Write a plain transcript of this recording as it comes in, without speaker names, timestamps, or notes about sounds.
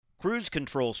Cruise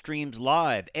Control streams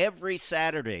live every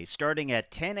Saturday starting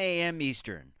at 10 a.m.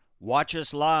 Eastern. Watch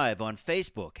us live on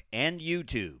Facebook and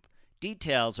YouTube.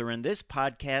 Details are in this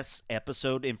podcast's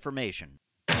episode information.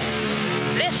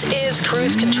 This is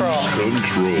Cruise Control.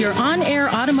 Your on-air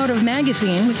automotive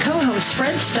magazine with co-hosts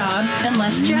Fred Staub and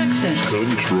Les Jackson.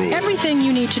 Everything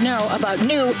you need to know about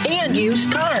new and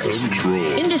used cars.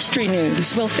 Industry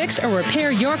news. We'll fix or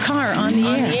repair your car on the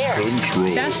air.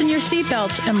 Fasten your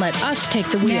seatbelts and let us take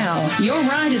the wheel. Now, your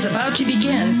ride is about to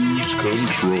begin.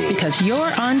 Because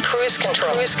you're on Cruise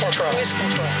Control. Cruise Control. Cruise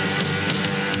Control.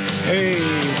 Hey,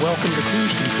 welcome to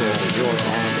Cruise Control, your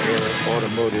on-air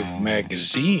automotive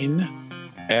magazine.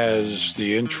 As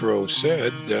the intro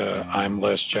said, I'm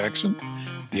Les Jackson.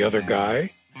 The other guy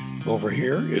over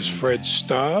here is Fred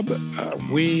Staub.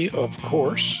 We, of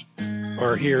course,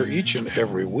 are here each and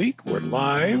every week. We're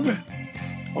live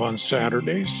on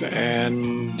Saturdays,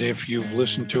 and if you've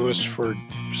listened to us for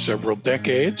several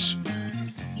decades,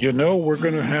 you know we're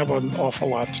going to have an awful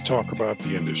lot to talk about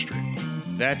the industry.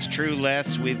 That's true,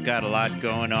 Les. We've got a lot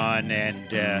going on,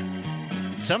 and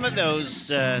some of those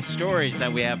stories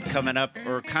that we have coming up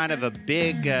are kind of a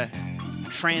big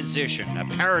transition, a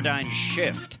paradigm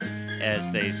shift,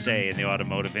 as they say in the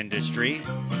automotive industry.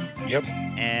 Yep.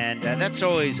 And that's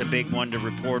always a big one to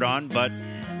report on, but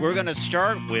we're going to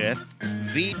start with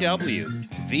VW.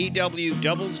 VW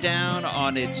doubles down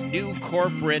on its new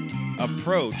corporate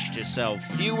approach to sell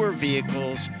fewer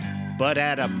vehicles, but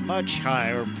at a much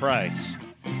higher price.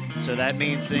 So that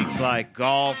means things like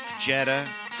Golf, Jetta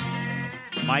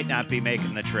might not be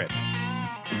making the trip.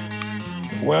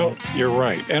 Well, you're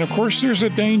right. And of course, there's a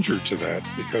danger to that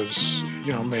because,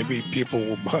 maybe people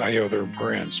will buy other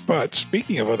brands. But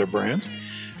speaking of other brands,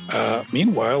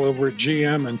 meanwhile, over at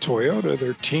GM and Toyota,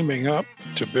 they're teaming up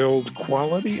to build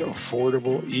quality,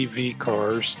 affordable EV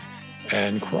cars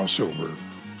and crossover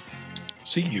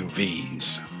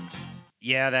CUVs.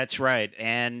 Yeah, that's right.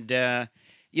 And,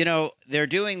 they're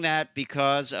doing that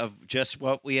because of just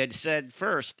what we had said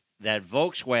first, that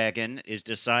Volkswagen is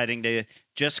deciding to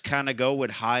just kind of go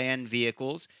with high-end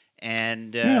vehicles.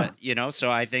 And,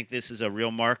 so I think this is a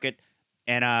real market.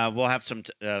 And we'll have some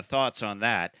thoughts on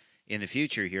that in the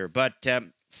future here. But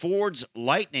Ford's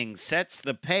Lightning sets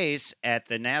the pace at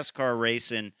the NASCAR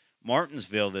race in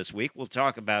Martinsville this week. We'll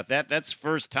talk about that. That's the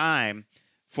first time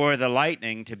for the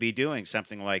Lightning to be doing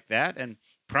something like that, and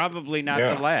probably not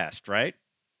the last, right?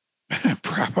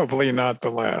 Probably not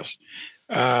the last.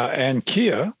 And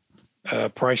Kia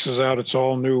prices out its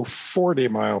all-new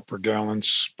 40-mile-per-gallon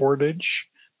Sportage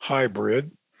hybrid.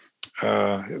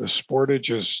 The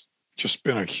Sportage has just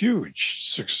been a huge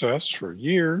success for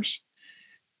years.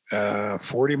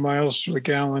 40 miles per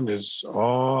gallon is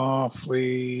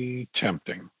awfully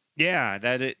tempting. Yeah,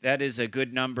 that is a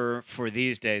good number for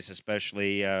these days,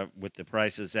 especially with the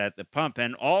prices at the pump.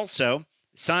 And also,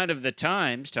 sign of the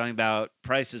times, talking about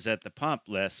prices at the pump,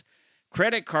 Les,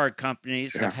 credit card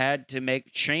companies have had to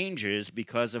make changes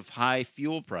because of high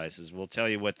fuel prices. We'll tell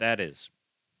you what that is.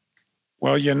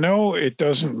 Well, it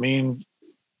doesn't mean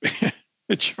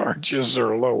the charges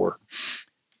are lower.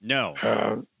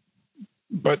 No.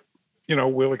 But,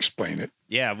 we'll explain it.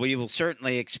 Yeah, we will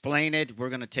certainly explain it. We're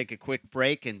going to take a quick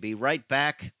break and be right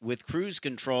back with Cruise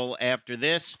Control after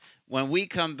this. When we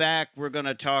come back, we're going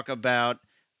to talk about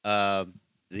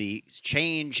the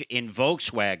change in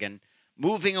Volkswagen,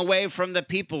 moving away from the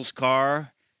people's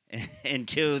car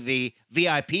into the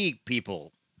VIP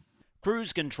people.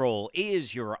 Cruise Control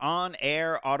is your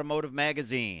on-air automotive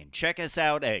magazine. Check us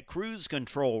out at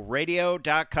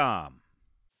cruisecontrolradio.com.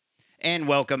 And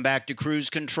welcome back to Cruise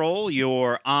Control,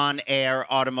 your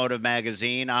on-air automotive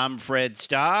magazine. I'm Fred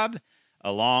Staub.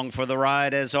 Along for the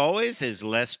ride, as always, is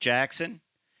Les Jackson.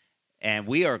 And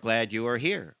we are glad you are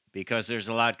here because there's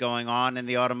a lot going on in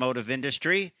the automotive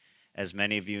industry. As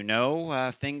many of you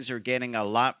know, things are getting a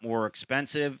lot more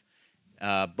expensive,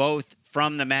 both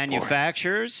from the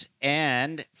manufacturers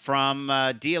and from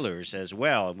dealers as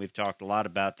well. And we've talked a lot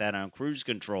about that on Cruise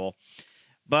Control.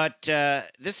 But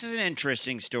this is an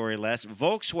interesting story, Les.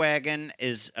 Volkswagen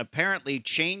is apparently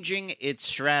changing its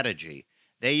strategy.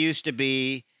 They used to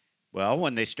be,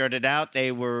 when they started out,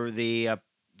 they were the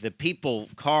people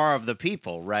car of the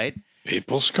people, right?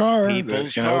 People's car.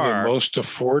 People's car. The most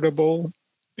affordable,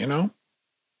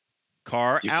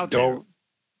 car out there.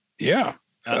 Yeah.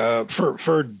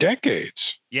 For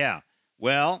decades. Yeah.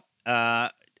 Well,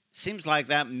 seems like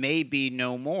that may be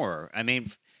no more. I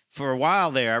mean, for a while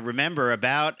there, I remember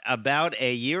about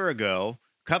a year ago,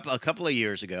 a couple of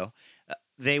years ago,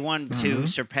 they wanted to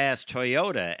surpass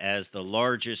Toyota as the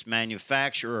largest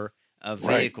manufacturer of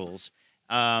vehicles.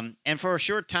 And for a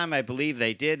short time, I believe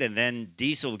they did, and then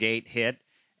Dieselgate hit,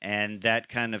 and that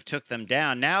kind of took them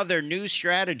down. Now their new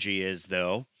strategy is,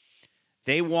 though,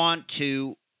 they want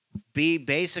to be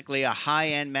basically a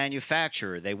high-end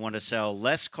manufacturer. They want to sell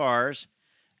less cars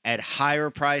at higher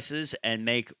prices and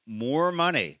make more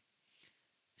money.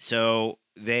 So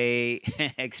they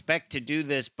expect to do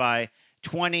this by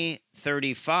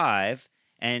 2035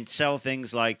 and sell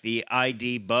things like the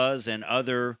ID Buzz and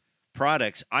other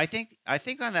products. I think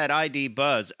on that ID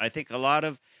Buzz, I think a lot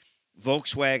of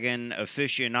Volkswagen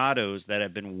aficionados that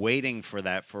have been waiting for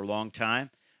that for a long time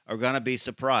are going to be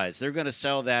surprised. They're going to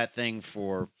sell that thing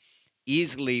for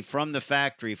easily from the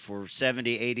factory for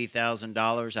 $70,000,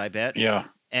 $80,000, I bet. Yeah.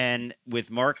 And with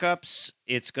markups,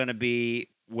 it's going to be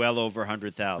well over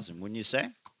 100,000, wouldn't you say?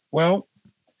 Well,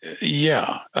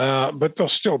 yeah, but they'll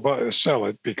still sell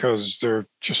it because there are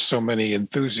just so many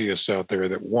enthusiasts out there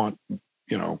that want,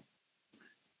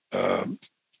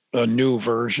 a new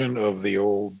version of the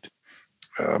old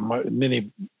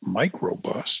mini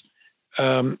microbus.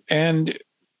 And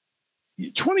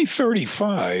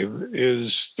 2035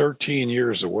 is 13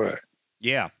 years away.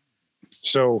 Yeah.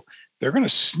 So they're going to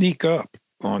sneak up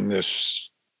on this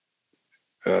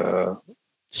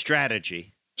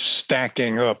strategy,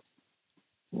 stacking up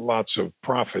lots of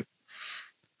profit.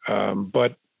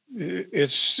 But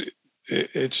it's,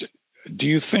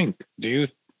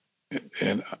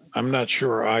 and I'm not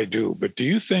sure I do, but do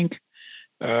you think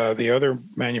the other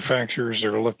manufacturers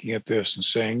are looking at this and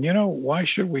saying, why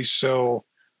should we sell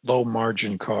low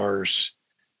margin cars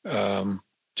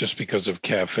just because of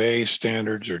CAFE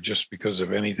standards or just because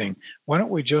of anything? Why don't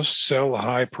we just sell the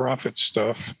high profit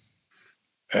stuff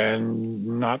and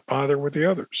not bother with the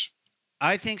others?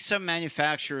 I think some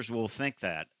manufacturers will think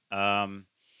that.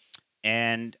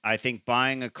 And I think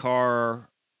buying a car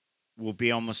will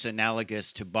be almost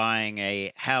analogous to buying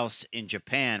a house in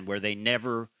Japan where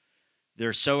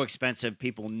they're so expensive,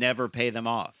 people never pay them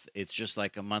off. It's just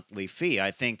like a monthly fee.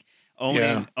 I think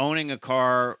owning a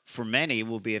car for many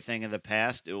will be a thing of the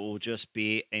past. It will just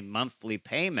be a monthly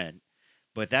payment,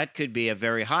 but that could be a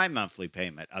very high monthly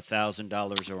payment,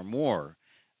 $1,000 or more.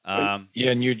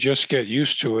 And you just get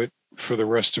used to it for the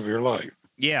rest of your life.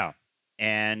 Yeah.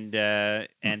 And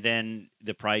then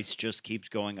the price just keeps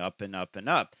going up and up and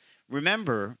up.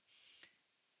 Remember,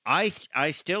 I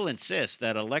still insist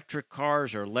that electric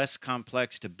cars are less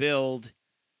complex to build.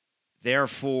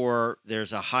 Therefore,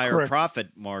 there's a higher profit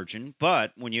margin.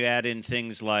 But when you add in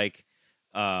things like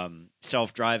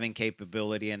self-driving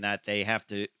capability and that, they have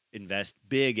to invest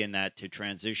big in that to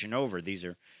transition over. These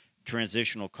are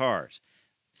transitional cars.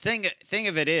 Thing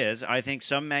of it is, I think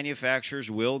some manufacturers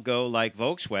will go like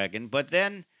Volkswagen, but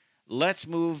then let's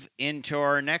move into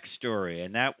our next story.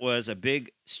 And that was a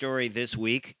big story this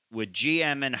week with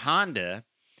GM and Honda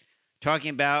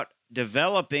talking about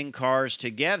developing cars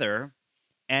together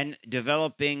and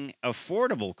developing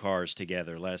affordable cars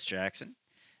together, Les Jackson,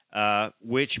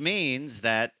 which means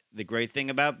that the great thing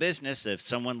about business, if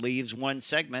someone leaves one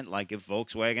segment, like if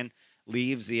Volkswagen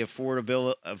leaves the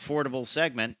affordable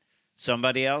segment,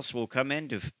 somebody else will come in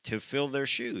to fill their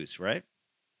shoes, right?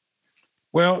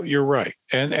 Well, you're right.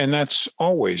 And that's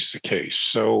always the case.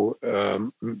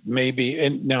 So maybe,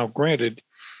 and now granted,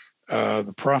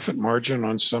 the profit margin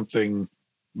on something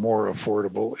more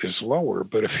affordable is lower,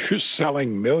 but if you're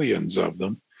selling millions of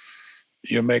them,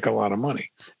 you make a lot of money.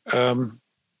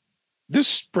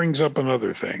 This brings up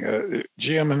another thing.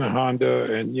 GM and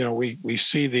Honda, and we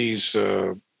see these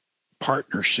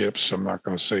partnerships, I'm not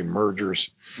going to say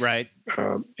mergers, right,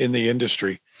 in the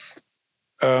industry.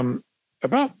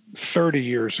 About 30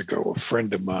 years ago, a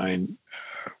friend of mine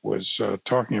was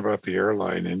talking about the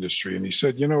airline industry, and he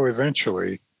said,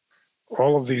 eventually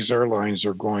all of these airlines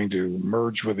are going to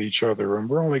merge with each other, and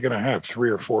we're only going to have 3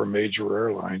 or 4 major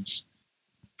airlines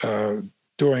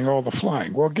doing all the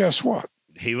flying. Well, guess what?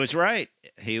 He was right.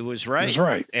 He was right.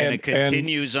 And it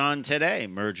continues on today,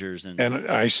 mergers. And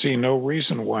I see no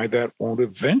reason why that won't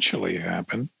eventually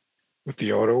happen with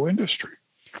the auto industry.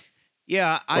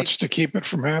 Yeah. What's to keep it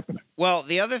from happening? Well,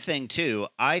 the other thing, too,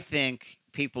 I think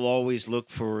people always look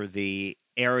for the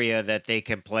area that they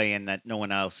can play in that no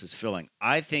one else is filling.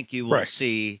 I think you will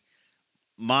see,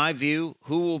 my view,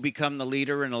 who will become the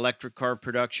leader in electric car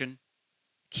production?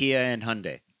 Kia and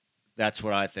Hyundai. That's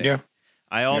what I think. Yeah.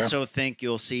 I also think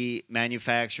you'll see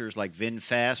manufacturers like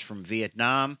VinFast from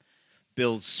Vietnam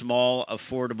build small,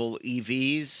 affordable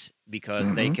EVs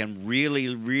because they can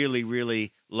really, really,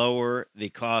 really lower the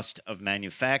cost of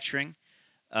manufacturing.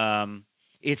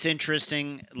 It's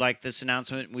interesting, like this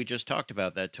announcement we just talked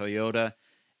about, that Toyota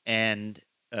and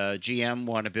GM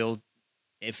want to build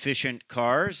efficient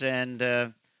cars,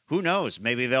 and who knows?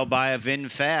 Maybe they'll buy a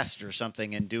VinFast or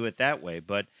something and do it that way.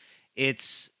 But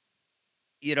it's,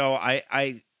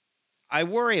 I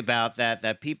worry about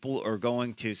that people are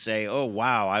going to say, oh,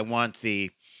 wow, I want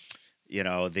the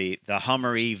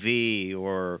Hummer EV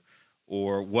or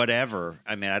whatever.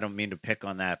 I mean, I don't mean to pick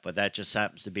on that, but that just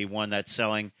happens to be one that's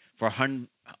selling for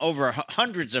over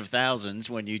hundreds of thousands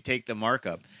when you take the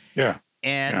markup. Yeah.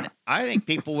 And I think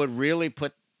people would really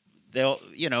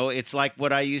it's like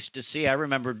what I used to see. I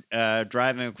remember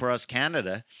driving across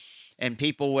Canada, and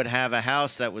people would have a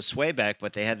house that was swayback,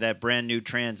 but they had that brand new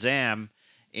Trans Am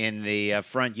in the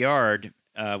front yard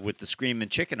with the Screaming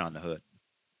Chicken on the hood.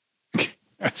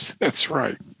 That's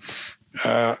right.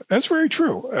 That's very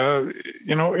true.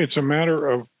 It's a matter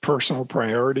of personal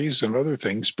priorities and other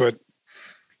things, but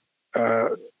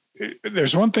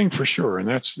there's one thing for sure, and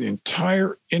that's the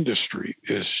entire industry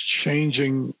is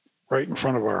changing right in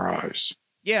front of our eyes.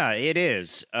 Yeah, it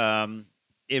is.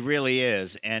 It really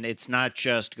is. And it's not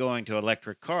just going to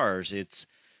electric cars. It's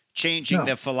changing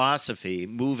the philosophy,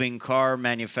 moving car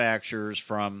manufacturers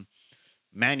from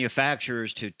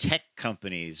manufacturers to tech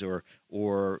companies or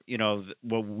what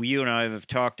you and I have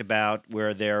talked about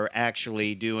where they're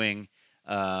actually doing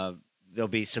they'll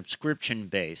be subscription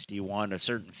based. You want a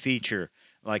certain feature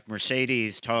like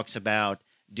Mercedes talks about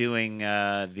doing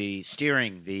the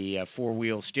steering, the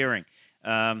four-wheel steering.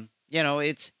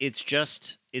 It's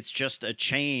just a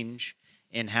change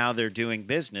in how they're doing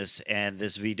business, and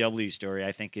this VW story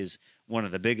I think is one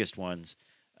of the biggest ones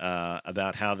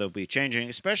about how they'll be changing,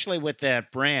 especially with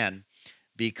that brand,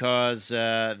 because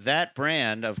that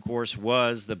brand, of course,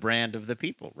 was the brand of the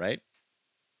people, right?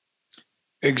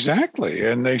 Exactly,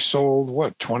 and they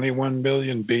sold 21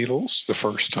 million Beetles the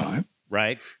first time,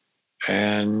 right?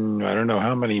 And I don't know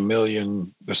how many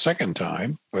million the second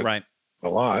time, but right, a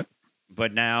lot.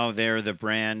 But now they're the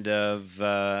brand of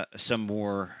some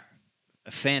more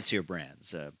fancier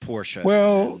brands, Porsche.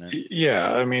 Well,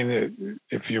 yeah. I mean,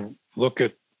 if you look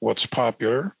at what's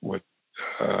popular with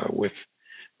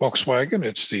Volkswagen,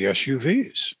 it's the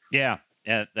SUVs. Yeah,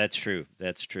 that's true.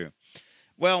 That's true.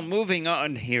 Well, moving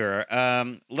on here,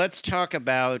 let's talk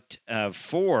about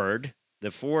Ford, the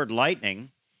Ford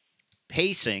Lightning,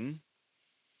 pacing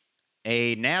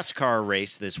a NASCAR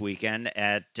race this weekend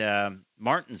at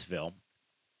Martinsville.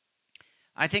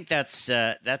 I think that's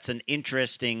an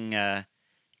interesting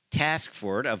task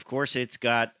for it. Of course, it's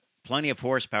got plenty of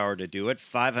horsepower to do it,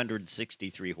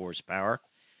 563 horsepower.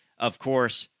 Of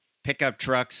course, pickup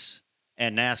trucks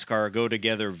and NASCAR go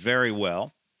together very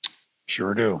well.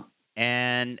 Sure do.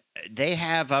 And they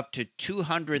have up to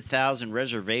 200,000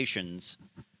 reservations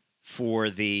for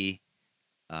the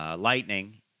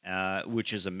Lightning,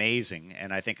 which is amazing.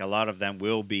 And I think a lot of them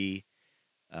will be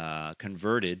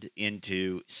converted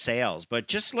into sales. But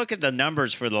just look at the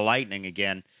numbers for the Lightning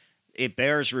again. It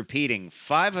bears repeating: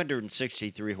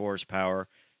 563 horsepower,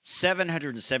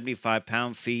 775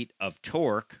 pound-feet of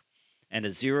torque, and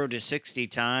a 0 to 60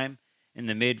 time in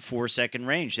the mid 4-second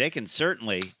range. They can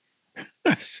certainly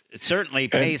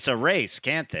pace a race,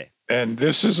 can't they? And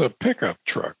this is a pickup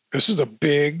truck. This is a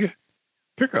big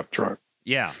pickup truck.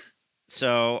 Yeah.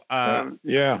 So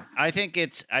yeah, I think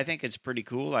it's pretty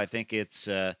cool. I think it's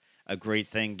a great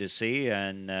thing to see,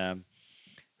 and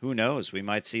who knows, we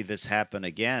might see this happen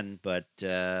again. But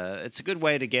it's a good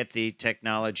way to get the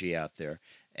technology out there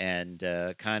and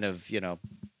kind of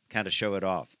show it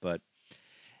off. But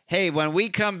hey, when we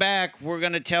come back, we're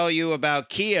going to tell you about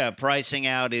Kia pricing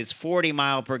out its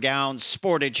 40-mile-per-gallon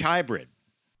Sportage Hybrid.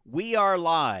 We are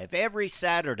live every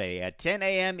Saturday at 10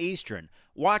 a.m. Eastern.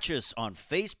 Watch us on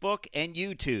Facebook and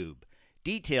YouTube.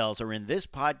 Details are in this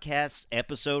podcast's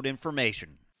episode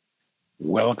information.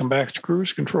 Welcome back to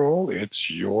Cruise Control. It's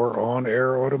your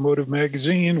on-air automotive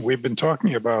magazine. We've been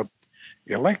talking about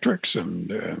electrics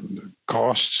and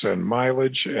costs and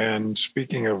mileage. And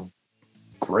speaking of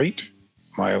great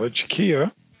mileage,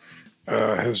 Kia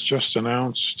has just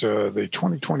announced the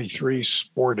 2023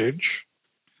 Sportage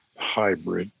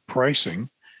Hybrid pricing.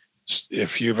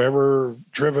 If you've ever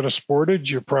driven a Sportage,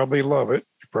 you probably love it.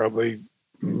 You probably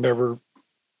never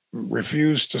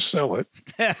refuse to sell it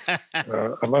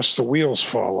unless the wheels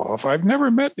fall off. I've never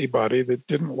met anybody that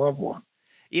didn't love one.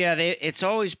 Yeah, it's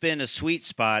always been a sweet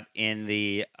spot in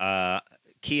the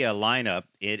Kia lineup.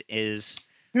 It is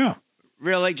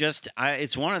really just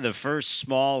it's one of the first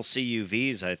small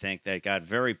CUVs, I think, that got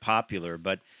very popular.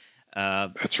 But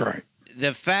that's right.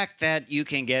 The fact that you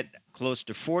can get close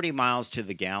to 40 miles to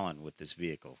the gallon with this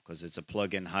vehicle because it's a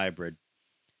plug-in hybrid.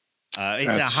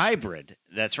 It's a hybrid.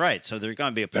 That's right. So there's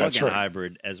going to be a plug-in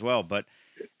hybrid as well. But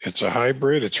it's a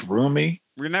hybrid. It's roomy.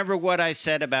 Remember what I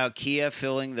said about Kia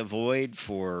filling the void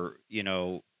for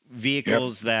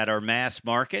vehicles that are mass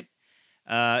market.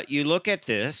 You look at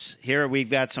this. Here we've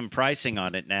got some pricing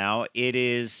on it now. It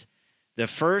is the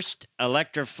first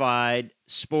electrified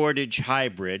Sportage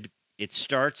hybrid. It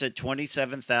starts at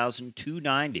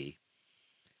 $27,290.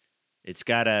 It's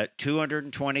got a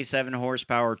 227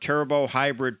 horsepower turbo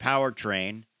hybrid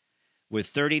powertrain with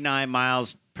 39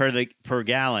 miles per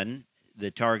gallon,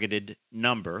 the targeted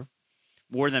number,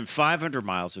 more than 500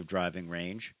 miles of driving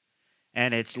range,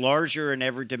 and it's larger in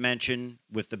every dimension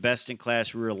with the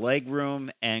best-in-class rear legroom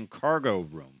and cargo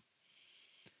room.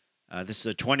 This is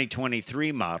a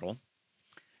 2023 model,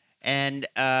 and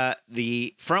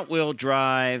the front-wheel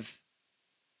drive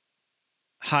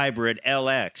hybrid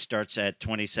LX starts at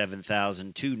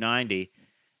 $27,290.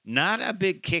 Not a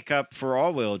big kick up for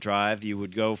all-wheel drive. You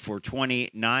would go for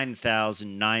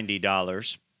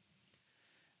 $29,090.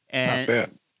 Not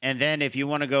bad. And then if you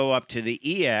want to go up to the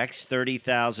EX,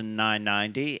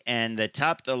 $30,990, and the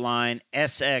top-of-the-line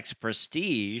SX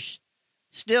Prestige,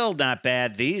 still not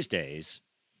bad these days,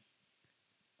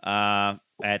 at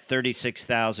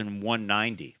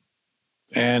 $36,190.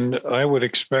 And I would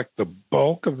expect the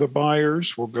bulk of the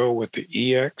buyers will go with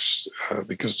the EX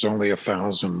because it's only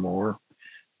 1,000 more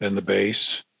than the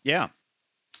base. Yeah.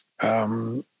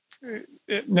 Now,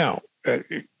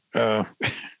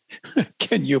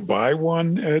 can you buy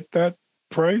one at that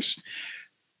price?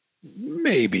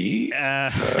 Maybe.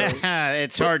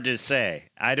 It's hard to say.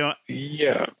 I don't.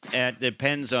 Yeah. It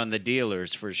depends on the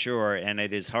dealers for sure, and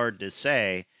it is hard to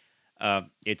say.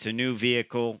 It's a new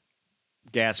vehicle.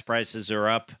 Gas prices are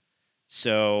up,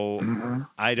 so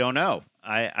I don't know.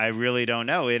 I really don't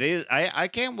know. It is. I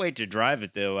can't wait to drive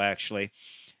it though, actually,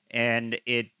 and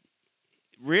it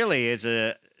really is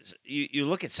a. You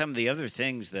look at some of the other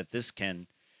things that you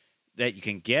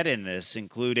can get in this,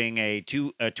 including a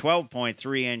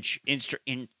 12.3-inch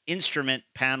instrument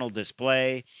panel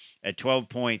display, a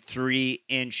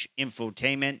 12.3-inch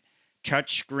infotainment,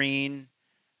 touchscreen.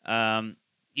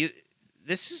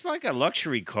 This is like a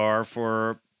luxury car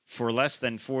for less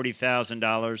than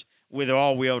 $40,000 with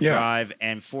all-wheel drive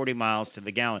and 40 miles to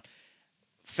the gallon.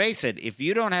 Face it, if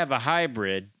you don't have a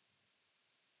hybrid,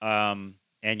 and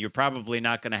you're probably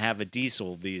not going to have a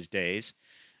diesel these days,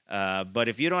 but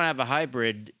if you don't have a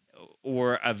hybrid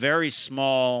or a very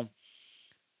small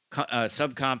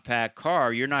subcompact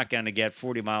car, you're not going to get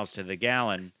 40 miles to the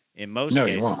gallon in most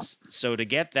cases. You won't. So to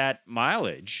get that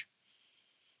mileage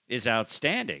is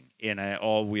outstanding in an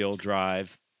all-wheel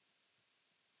drive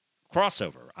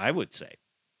crossover, I would say.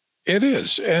 It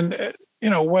is. And,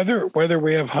 whether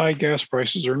we have high gas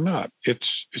prices or not,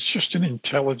 it's just an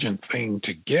intelligent thing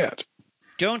to get.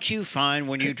 Don't you find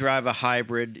when you drive a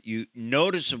hybrid, you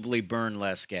noticeably burn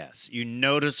less gas? You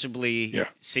noticeably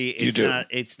see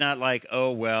it's not like,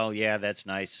 oh, well, yeah, that's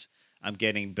nice. I'm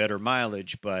getting better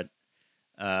mileage, but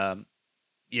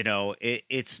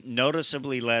it's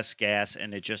noticeably less gas,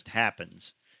 and it just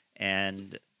happens.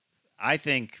 And I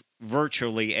think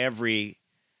virtually every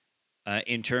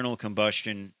internal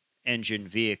combustion engine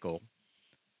vehicle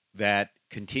that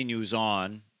continues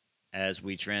on as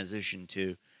we transition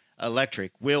to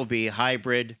electric will be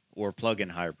hybrid or plug-in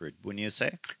hybrid, wouldn't you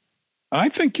say? I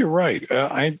think you're right.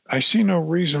 I see no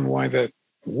reason why that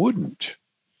wouldn't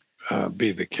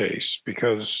be the case,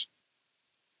 because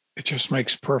it just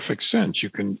makes perfect sense.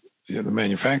 The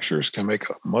manufacturers can make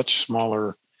a much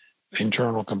smaller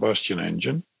internal combustion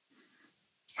engine,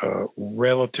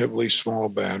 relatively small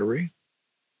battery,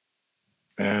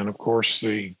 and of course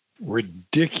the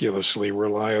ridiculously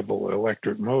reliable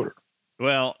electric motor.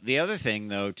 Well, the other thing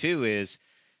though too is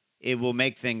it will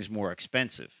make things more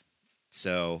expensive.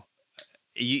 So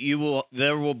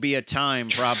there will be a time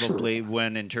probably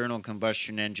when internal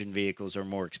combustion engine vehicles are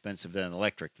more expensive than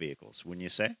electric vehicles, wouldn't you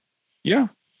say? Yeah.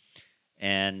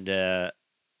 And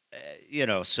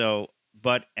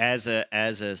but as a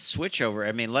switchover,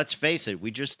 I mean, let's face it,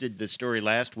 we just did the story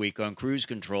last week on Cruise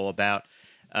Control about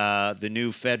the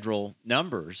new federal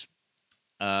numbers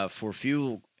for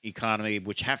fuel economy,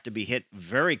 which have to be hit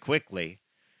very quickly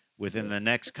within the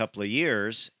next couple of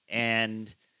years.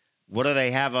 And what do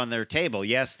they have on their table?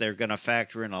 Yes, they're going to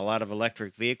factor in a lot of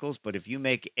electric vehicles, but if you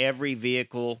make every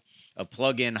vehicle a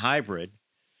plug-in hybrid,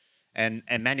 and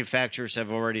manufacturers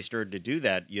have already started to do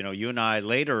that. You and I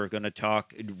later are going to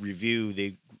review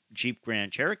the Jeep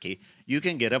Grand Cherokee. You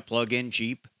can get a plug-in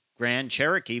Jeep Grand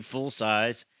Cherokee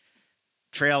full-size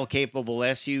trail-capable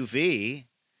SUV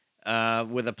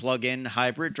with a plug-in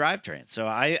hybrid drivetrain. So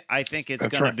I think it's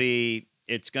going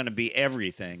to be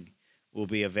everything will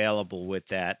be available with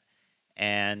that,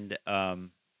 and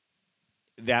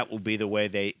that will be the way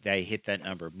they hit that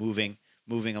number. Moving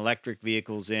electric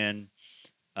vehicles in.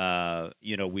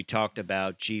 We talked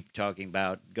about Jeep talking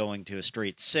about going to a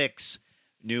straight six,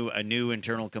 a new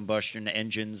internal combustion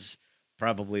engines.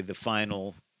 Probably the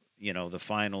final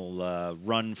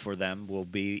run for them will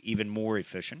be even more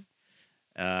efficient,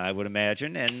 I would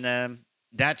imagine, and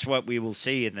that's what we will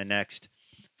see in the next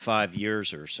 5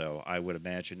 years or so, I would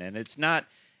imagine. And it's not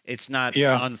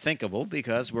unthinkable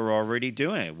because we're already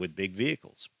doing it with big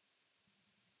vehicles.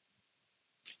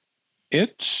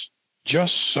 It's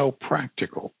just so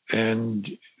practical.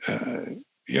 And,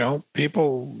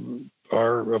 people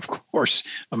are, of course,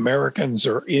 Americans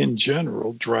are in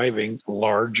general driving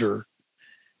larger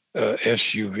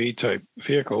SUV type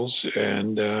vehicles,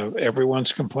 and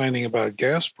everyone's complaining about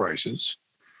gas prices.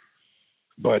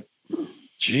 But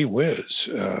gee whiz,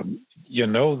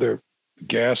 the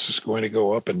gas is going to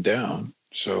go up and down.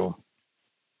 So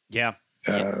yeah,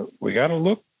 we got to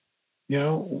look,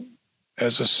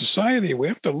 as a society, we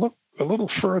have to look a little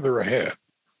further ahead.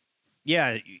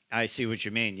 Yeah, I see what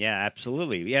you mean. Yeah,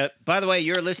 absolutely. Yeah. By the way,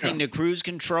 you're listening to Cruise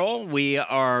Control. We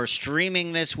are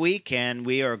streaming this week, and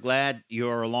we are glad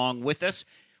you're along with us.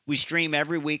 We stream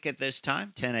every week at this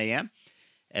time, 10 a.m.,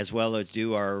 as well as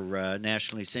do our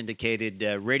nationally syndicated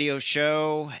radio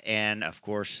show. And, of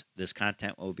course, this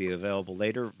content will be available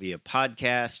later via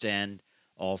podcast and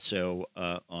also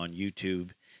on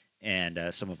YouTube and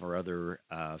some of our other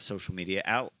social media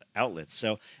outlets.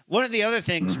 So one of the other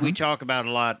things we talk about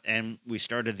a lot, and we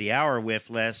started the hour with,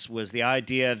 Les, was the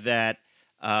idea that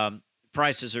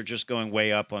prices are just going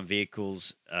way up on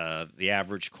vehicles. The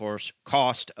average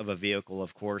cost of a vehicle,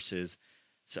 of course, is,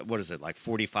 so what is it, like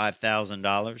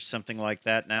 $45,000, something like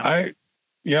that now? I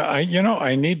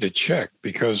need to check,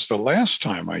 because the last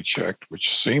time I checked,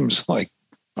 which seems like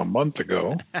a month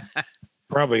ago,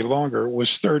 probably longer,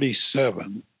 was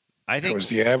 37. I think it was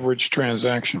the average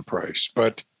transaction price,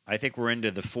 but I think we're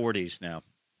into the 40s now.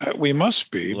 We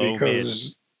must be,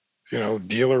 because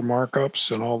dealer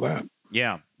markups and all that.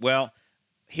 Yeah. Well,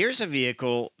 here's a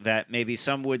vehicle that maybe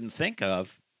some wouldn't think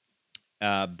of,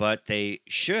 but they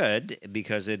should,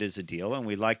 because it is a deal, and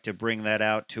we'd like to bring that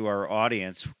out to our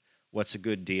audience. What's a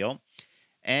good deal?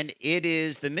 And it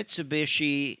is the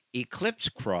Mitsubishi Eclipse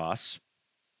Cross.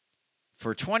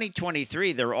 For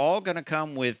 2023, they're all going to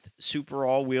come with super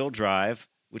all-wheel drive,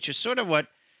 which is sort of what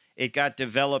it got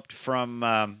developed from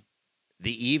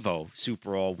the Evo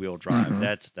super all-wheel drive.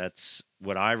 That's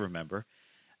what I remember.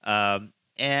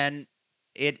 And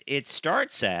it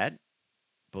starts at,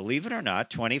 believe it or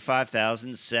not,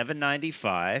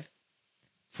 $25,795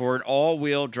 for an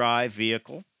all-wheel drive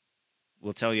vehicle.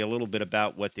 We'll tell you a little bit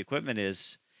about what the equipment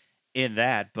is in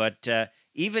that. But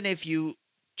even if you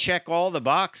check all the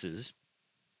boxes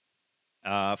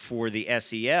for the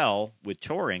SEL with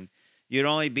touring, you'd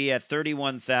only be at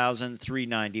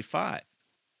 $31,395.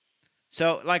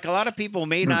 So, like, a lot of people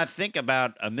may not think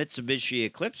about a Mitsubishi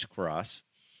Eclipse Cross,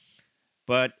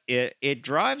 but it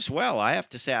drives well. I have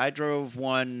to say, I drove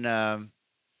one, I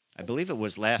believe it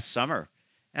was last summer,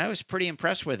 and I was pretty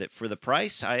impressed with it. For the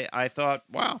price, I thought,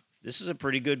 wow, this is a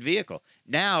pretty good vehicle.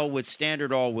 Now, with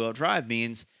standard all-wheel drive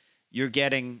means you're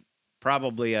getting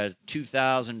probably a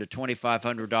 $2,000 to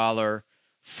 $2,500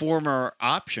 former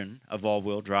option of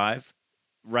all-wheel drive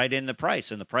right in the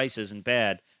price, and the price isn't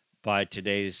bad in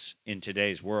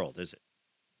today's world, is it?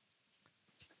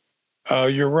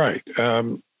 You're right.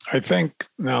 I think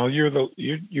now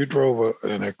you drove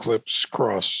an Eclipse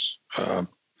Cross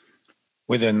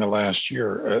within the last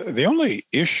year. The only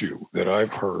issue that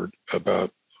I've heard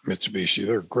about Mitsubishi,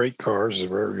 they're great cars, they're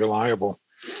very reliable,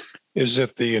 is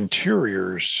that the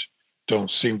interiors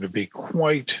don't seem to be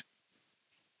quite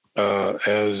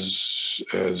as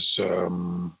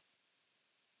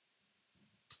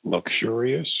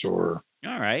luxurious or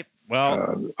all right.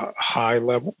 Well, high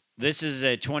level. This is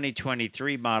a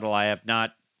 2023 model. I have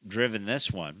not driven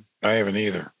this one. I haven't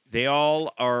either. They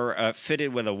all are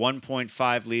fitted with a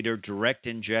 1.5 liter direct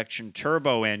injection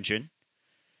turbo engine,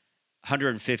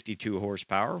 152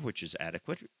 horsepower, which is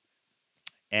adequate,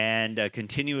 and a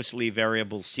continuously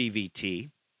variable CVT.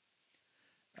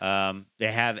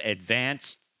 They have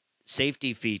advanced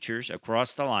safety features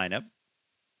across the lineup.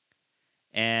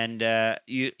 And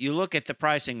you look at the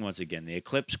pricing once again. The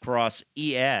Eclipse Cross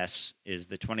ES is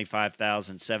the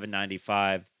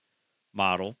 $25,795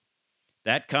 model.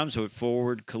 That comes with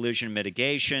forward collision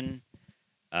mitigation,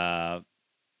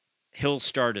 hill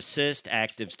start assist,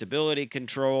 active stability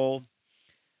control.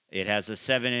 It has a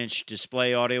 7-inch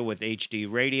display audio with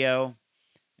HD radio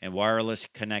and wireless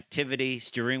connectivity,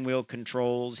 steering wheel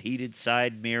controls, heated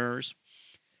side mirrors.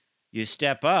 You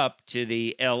step up to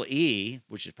the LE,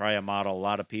 which is probably a model a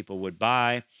lot of people would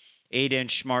buy.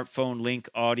 8-inch smartphone link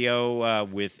audio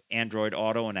with Android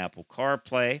Auto and Apple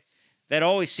CarPlay. That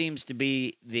always seems to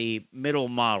be the middle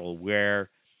model where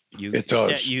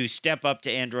you step up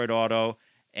to Android Auto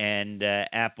and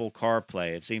Apple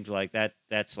CarPlay. It seems like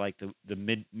that's like the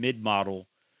mid model.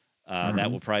 That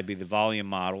will probably be the volume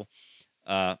model.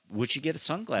 Would you get a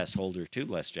sunglass holder too,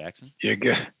 Les Jackson? You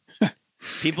get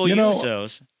people use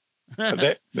those.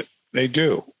 They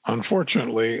do.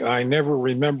 Unfortunately, I never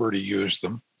remember to use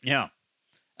them. Yeah.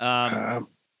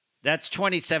 That's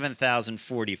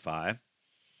 $27,045.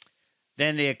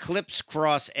 Then the Eclipse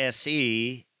Cross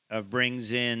SE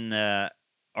brings in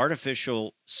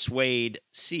artificial suede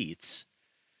seats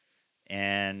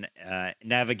and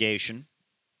navigation,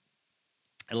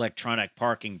 electronic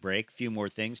parking brake, a few more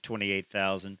things,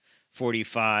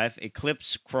 $28,045.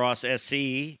 Eclipse Cross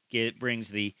SE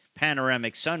brings the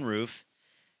panoramic sunroof.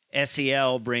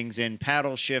 SEL brings in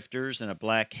paddle shifters and a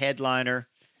black headliner,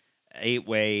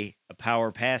 8-way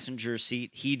power passenger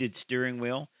seat, heated steering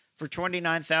wheel for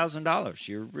 $29,000.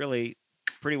 You're really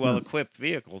pretty well-equipped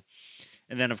vehicle.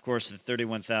 And then, of course, the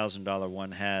 $31,000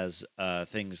 one has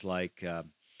things like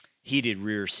heated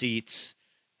rear seats,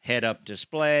 head-up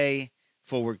display,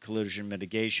 forward collision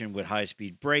mitigation with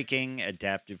high-speed braking,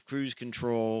 adaptive cruise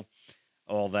control,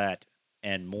 all that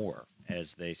and more,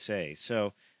 as they say.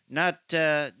 So not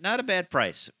a bad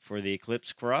price for the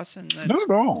Eclipse Cross. And that's not at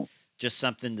all. Just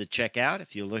something to check out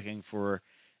if you're looking for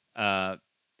a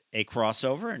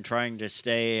crossover and trying to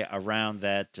stay around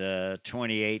that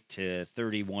 $28,000 to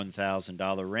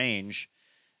 $31,000 range.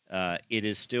 It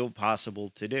is still possible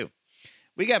to do.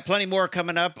 We got plenty more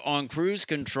coming up on Cruise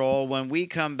Control. When we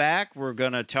come back, we're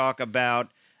going to talk about,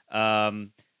 the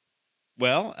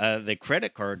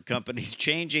credit card companies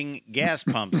changing gas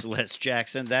pumps, Les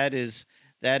Jackson. That is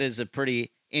a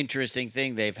pretty interesting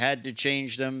thing. They've had to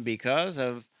change them because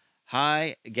of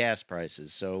high gas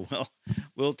prices. So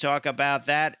we'll talk about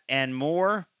that and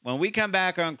more when we come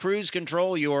back on Cruise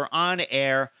Control, your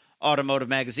on-air automotive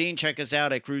magazine. Check us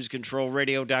out at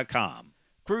cruisecontrolradio.com.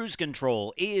 Cruise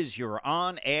Control is your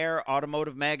on-air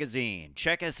automotive magazine.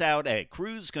 Check us out at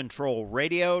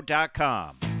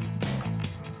cruisecontrolradio.com.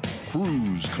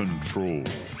 Cruise Control.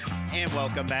 And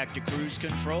welcome back to Cruise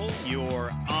Control,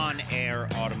 your on-air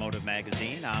automotive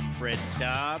magazine. I'm Fred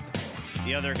Staub.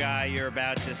 The other guy you're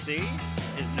about to see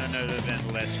is none other than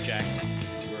Les Jackson.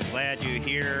 We're glad you're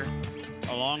here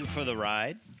along for the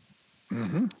ride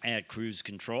at Cruise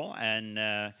Control.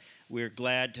 And we're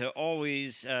glad to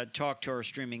always talk to our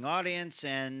streaming audience.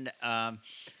 And,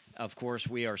 of course,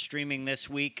 we are streaming this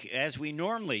week as we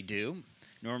normally do.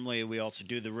 Normally, we also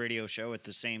do the radio show at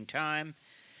the same time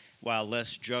while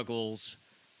Les juggles.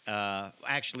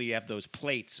 Actually, you have those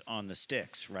plates on the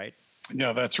sticks, right?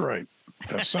 Yeah, that's right.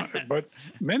 But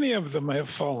many of them have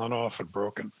fallen off and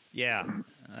broken. Yeah,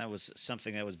 that was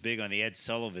something that was big on the Ed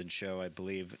Sullivan Show, I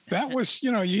believe. That was,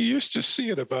 you used to see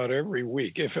it about every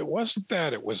week. If it wasn't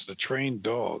that, it was the trained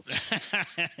dogs.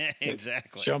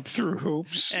 Exactly. Jump through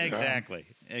hoops. Exactly.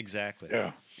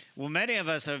 Yeah. Well, many of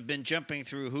us have been jumping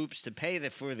through hoops to pay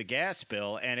for the gas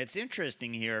bill, and it's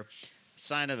interesting here,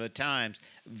 sign of the times,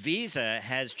 Visa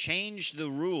has changed the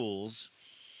rules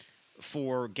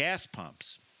for gas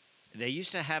pumps. They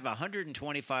used to have a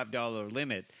 $125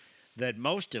 limit that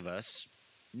most of us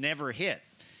never hit.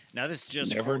 Now, this is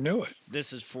just knew it.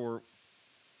 This is for,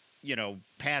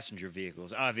 passenger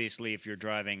vehicles. Obviously, if you're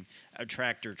driving a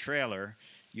tractor trailer,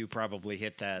 you probably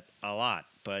hit that a lot.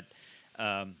 But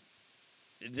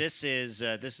this is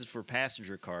for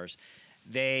passenger cars.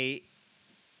 They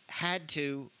had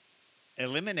to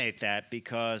eliminate that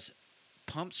because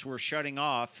pumps were shutting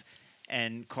off,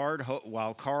 and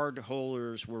while card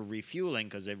holders were refueling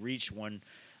because they reached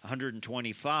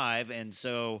 125, and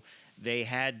so they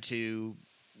had to,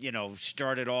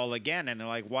 start it all again. And they're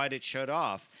like, why did it shut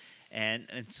off? And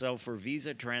so for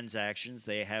Visa transactions,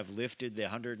 they have lifted the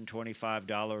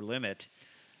 $125 limit,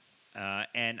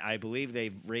 and I believe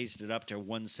they've raised it up to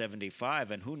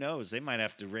 $175. And who knows, they might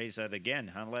have to raise that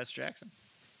again, huh, Les Jackson?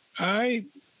 I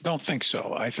don't think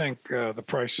so. I think the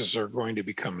prices are going to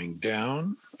be coming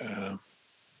down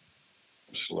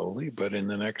slowly, but in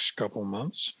the next couple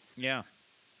months. Yeah.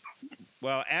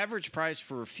 Well, average price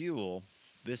for fuel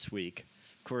this week,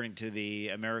 according to the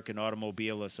American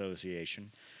Automobile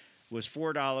Association, was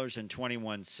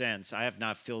 $4.21. I have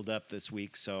not filled up this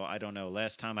week, so I don't know.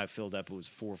 Last time I filled up, it was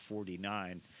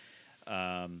 $4.49.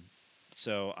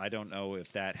 So I don't know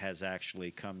if that has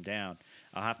actually come down.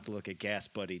 I'll have to look at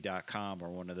GasBuddy.com or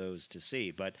one of those to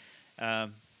see. But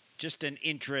just an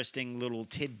interesting little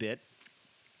tidbit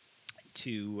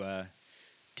to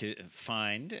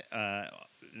find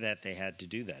that they had to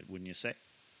do that, wouldn't you say?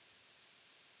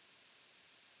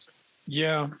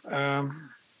 Yeah.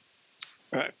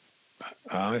 I,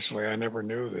 honestly, I never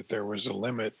knew that there was a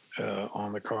limit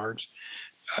on the cards.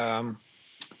 Um,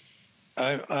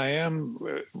 I am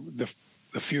the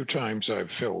few times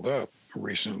I've filled up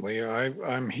recently,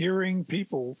 I'm hearing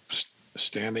people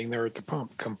standing there at the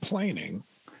pump complaining,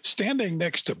 standing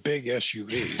next to big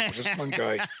SUVs. Just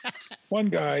one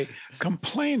guy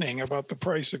complaining about the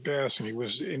price of gas, and he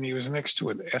was next to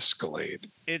an Escalade.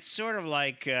 It's sort of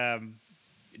like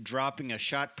dropping a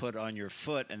shot put on your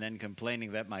foot and then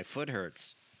complaining that my foot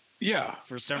hurts. Yeah.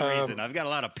 For some reason. I've got a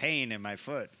lot of pain in my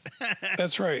foot.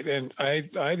 That's right. And I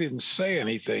didn't say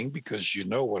anything because you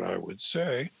know what I would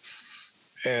say.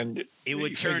 And it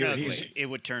would turn ugly. It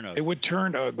would turn ugly. It would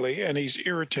turn ugly, and he's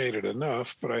irritated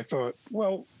enough. But I thought,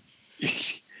 well,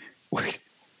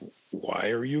 why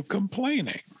are you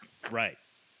complaining? Right.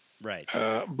 Right.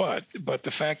 But the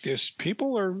fact is,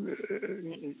 people.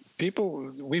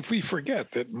 We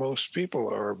forget that most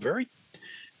people are very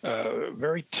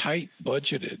tight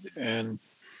budgeted, and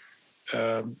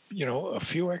a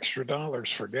few extra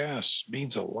dollars for gas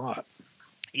means a lot.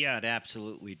 Yeah, it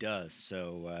absolutely does.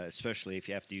 So especially if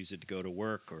you have to use it to go to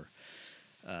work or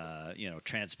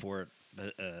transport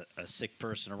a sick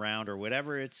person around or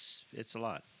whatever, it's a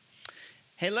lot.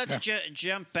 Hey, let's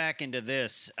jump back into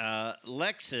this.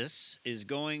 Lexus is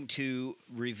going to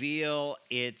reveal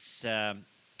its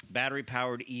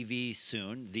battery-powered EV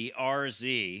soon, the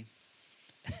RZ.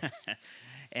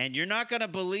 And you're not going to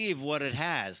believe what it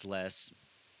has, Les.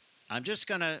 I'm just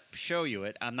going to show you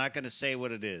it. I'm not going to say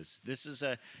what it is. This is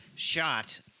a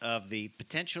shot of the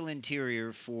potential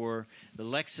interior for the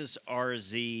Lexus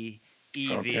RZ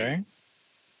EV. Okay.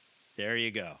 There you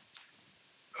go.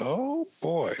 Oh,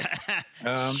 boy.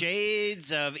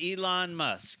 Shades of Elon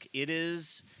Musk. It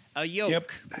is a yoke.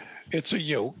 Yep, it's a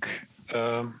yoke.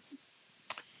 The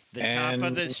top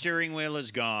of the steering wheel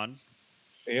is gone.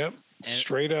 Yep.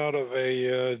 Straight out of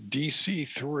a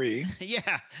DC-3.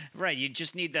 Yeah, right. You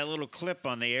just need that little clip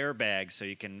on the airbag so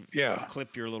you can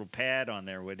clip your little pad on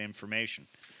there with information.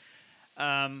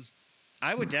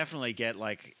 I would definitely get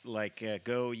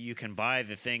go. You can buy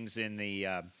the things in the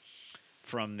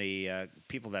from the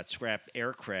people that scrap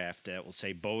aircraft that will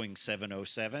say Boeing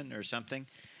 707 or something.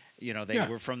 They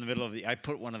were from the middle of I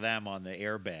put one of them on the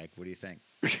airbag. What do you think?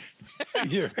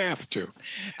 You have to.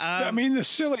 I mean, the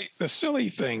silly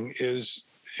thing is,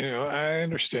 I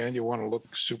understand you want to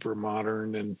look super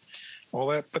modern and all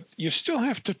that, but you still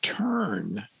have to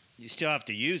turn. You still have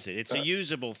to use it. It's a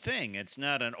usable thing. It's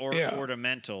not an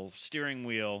ornamental steering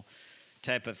wheel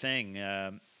type of thing.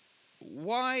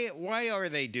 Why are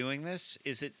they doing this?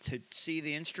 Is it to see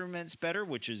the instruments better,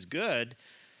 which is good?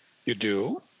 You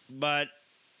do, but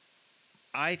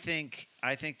I think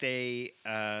they.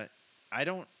 I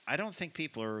don't think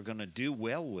people are going to do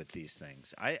well with these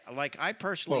things. I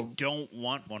personally don't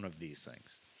want one of these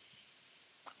things.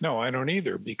 No, I don't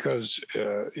either, because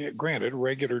granted,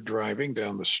 regular driving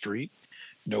down the street,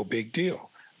 no big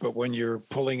deal. But when you're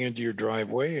pulling into your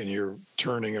driveway and you're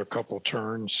turning a couple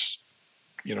turns,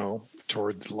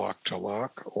 toward lock to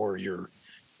lock, or you're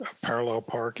parallel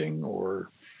parking, or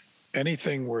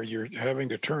anything where you're having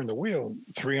to turn the wheel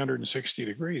 360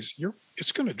 degrees,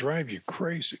 it's going to drive you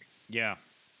crazy. Yeah.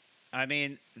 I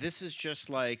mean, this is just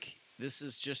like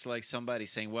somebody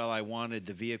saying, well, I wanted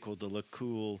the vehicle to look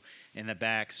cool in the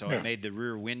back, so I made the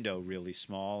rear window really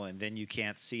small, and then you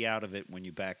can't see out of it when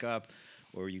you back up,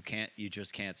 or you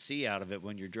just can't see out of it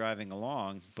when you're driving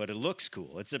along, but it looks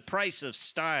cool. It's a price of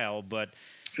style, but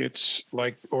it's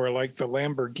like the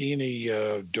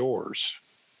Lamborghini doors.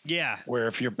 Yeah. Where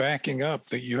if you're backing up,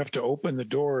 you have to open the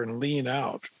door and lean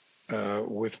out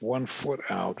with 1 foot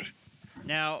out.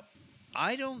 Now,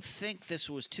 I don't think this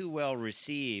was too well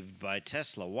received by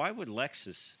Tesla. Why would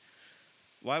Lexus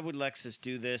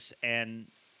do this? And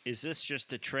is this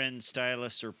just a trend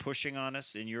stylists are pushing on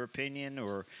us, in your opinion,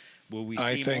 or will we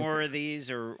see more of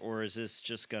these, or is this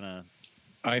just gonna?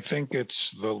 I think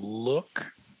it's the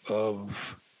look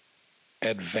of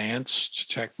advanced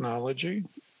technology.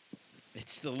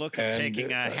 It's the look of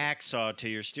taking a hacksaw to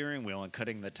your steering wheel and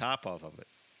cutting the top off of it.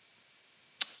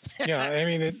 Yeah, I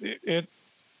mean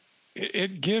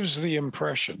it gives the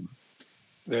impression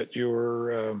that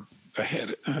you're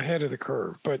ahead of the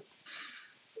curve, but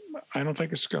I don't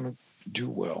think it's going to do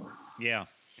well. Yeah.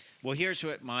 Well, here's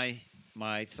what my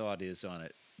thought is on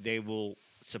it. They will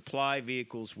supply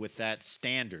vehicles with that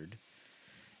standard,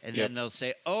 and then they'll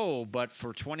say, oh, but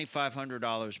for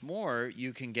 $2,500 more,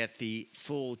 you can get the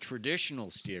full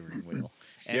traditional steering wheel.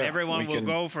 And everyone will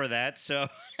go for that. So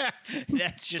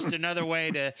that's just another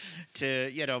way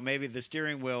to maybe the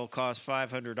steering wheel costs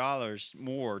 $500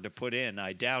 more to put in.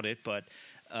 I doubt it, but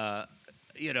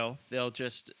they'll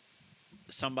just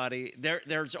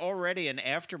there's already an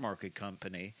aftermarket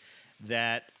company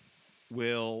that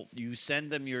you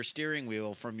send them your steering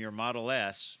wheel from your Model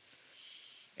S,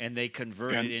 and they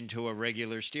convert it into a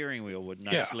regular steering wheel with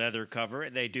nice leather cover.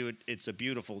 They do it. It's a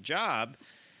beautiful job.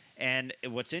 And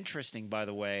what's interesting, by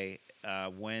the way,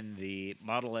 when the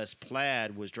Model S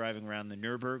Plaid was driving around the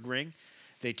Nürburgring,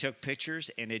 they took pictures,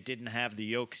 and it didn't have the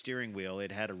yoke steering wheel.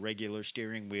 It had a regular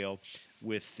steering wheel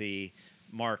with the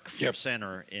mark for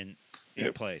center in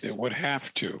place. It would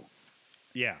have to.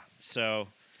 Yeah. So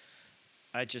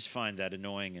I just find that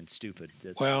annoying and stupid.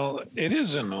 Well, it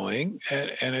is annoying,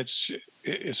 and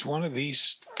it's one of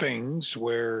these things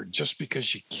where just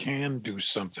because you can do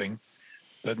something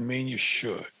doesn't mean you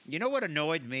should. You know what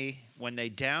annoyed me? When they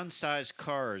downsized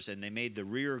cars and they made the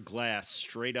rear glass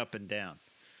straight up and down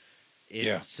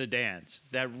in sedans.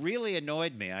 That really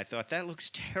annoyed me. I thought that looks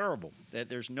terrible. That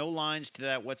there's no lines to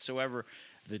that whatsoever.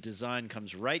 The design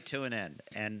comes right to an end.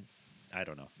 And I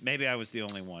don't know. Maybe I was the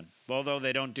only one. Although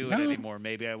they don't do it anymore,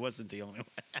 maybe I wasn't the only one.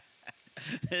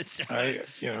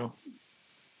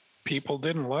 People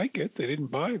didn't like it. They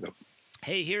didn't buy them.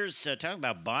 Hey, here's talking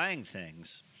about buying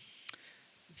things.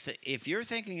 If you're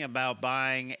thinking about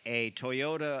buying a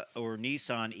Toyota or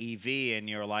Nissan EV and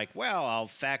you're like, well, I'll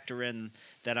factor in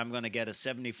that I'm going to get a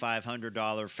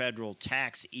 $7,500 federal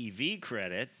tax EV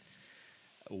credit,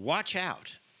 watch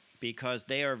out, because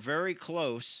they are very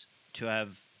close to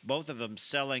have both of them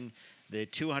selling the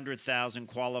 200,000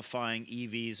 qualifying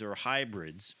EVs or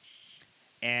hybrids,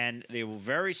 and they will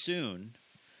very soon.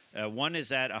 One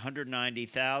is at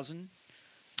 190,000,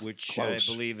 which close.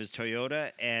 I believe is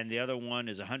Toyota, and the other one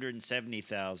is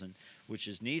 170,000, which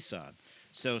is Nissan.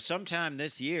 So sometime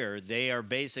this year, they are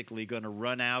basically going to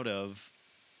run out of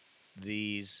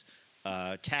these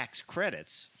tax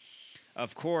credits.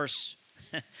 Of course,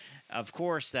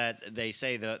 that they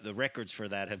say the records for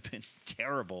that have been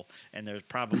terrible, and they're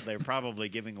probably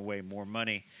giving away more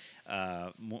money,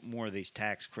 more of these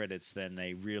tax credits than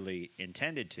they really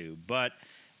intended to. But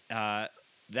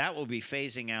that will be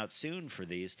phasing out soon for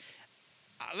these.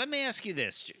 Let me ask you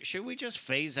this. Should we just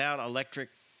phase out electric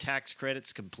tax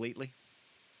credits completely?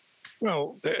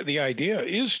 Well, the idea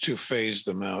is to phase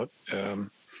them out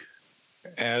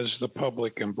as the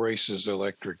public embraces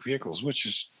electric vehicles, which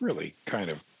is really kind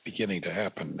of beginning to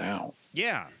happen now.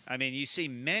 Yeah. I mean, you see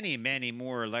many, many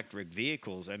more electric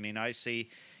vehicles. I mean, I see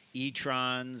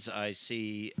e-trons, I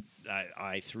see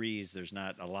i3s. There's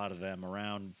not a lot of them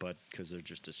around, but because they're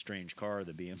just a strange car,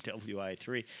 the BMW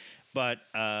i3. But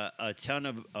a ton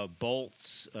of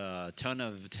Bolts, a ton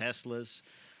of Teslas.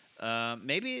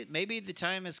 Maybe the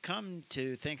time has come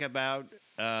to think about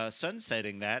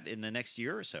sunsetting that in the next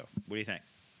year or so. What do you think?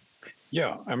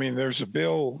 Yeah, I mean, there's a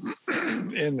bill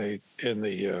in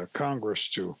the Congress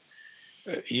to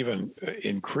even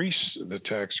increase the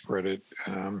tax credit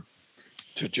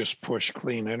to just push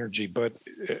clean energy, but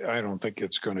I don't think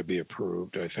it's going to be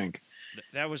approved. I think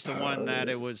that was the one that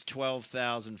it was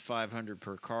 $12,500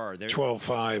 per car.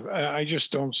 12.5. I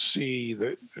just don't see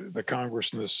the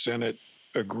Congress and the Senate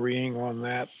agreeing on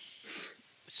that.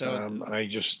 So I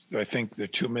think there are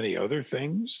too many other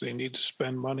things they need to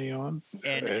spend money on.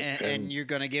 And you're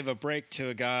going to give a break to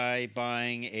a guy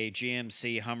buying a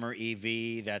GMC Hummer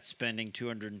EV that's spending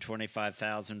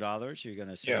 $225,000. You're going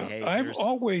to say, hey, I've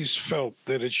always felt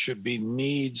that it should be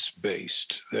needs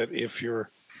based. That if you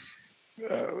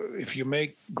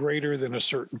make greater than a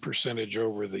certain percentage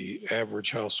over the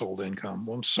average household income,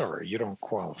 well, I'm sorry, you don't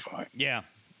qualify. Yeah.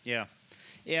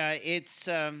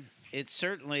 It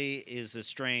certainly is a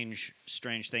strange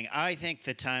thing. I think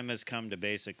the time has come to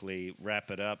basically wrap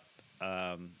it up,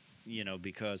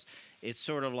 because it's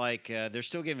sort of like they're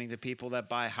still giving to people that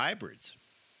buy hybrids.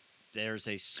 There's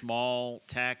a small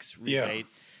tax rebate.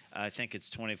 Yeah. I think it's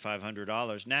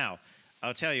 $2,500. Now,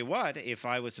 I'll tell you what, if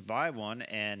I was to buy one,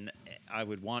 and I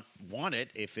would want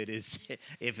it if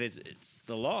it's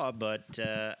the law, but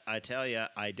I tell you,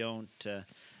 I don't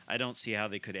see how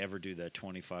they could ever do the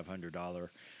 $2,500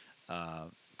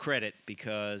 credit,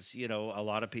 because a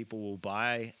lot of people will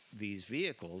buy these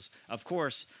vehicles. Of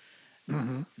course,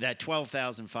 that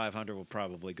 $12,500 will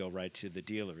probably go right to the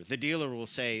dealer. The dealer will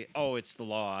say, "Oh, it's the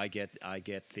law. I get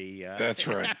the." That's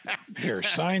right. Here,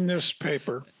 sign this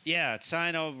paper. Yeah,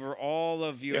 sign over all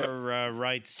of your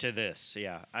rights to this.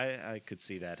 Yeah, I could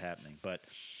see that happening, but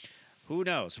who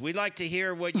knows? We'd like to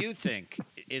hear what you think.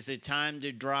 Is it time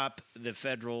to drop the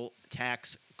federal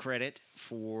tax credit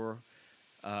for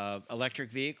electric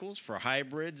vehicles, for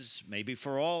hybrids, maybe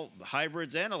for all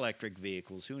hybrids and electric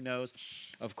vehicles? Who knows?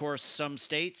 Of course, some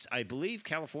states, I believe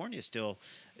California still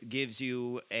gives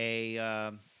you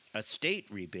a a state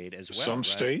rebate as well. Some right?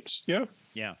 states, yeah.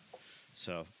 Yeah.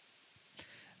 So,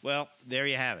 well, there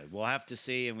you have it. We'll have to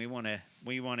see, and we want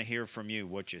to hear from you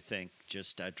what you think.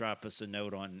 Just drop us a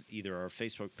note on either our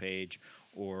Facebook page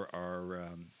or our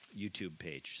YouTube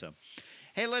page. So,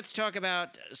 hey, let's talk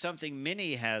about something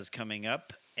Mini has coming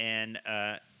up, and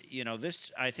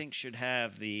this I think should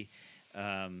have the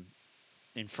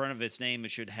in front of its name.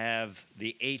 It should have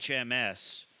the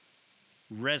HMS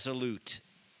Resolute.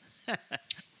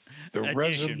 The Edition.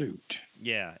 Resolute.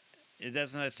 Yeah.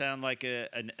 Doesn't that sound like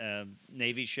a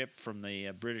Navy ship from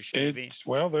the British Navy? It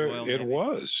Navy?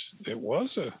 was. It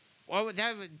was a... Well,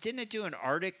 didn't it do an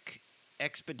Arctic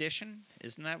expedition?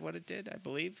 Isn't that what it did, I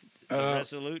believe? The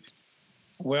Resolute?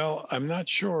 Well, I'm not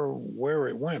sure where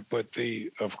it went, but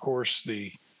of course,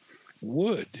 the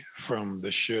wood from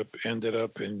the ship ended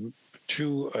up in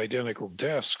two identical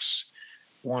desks.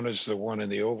 One is the one in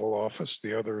the Oval Office.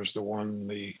 The other is the one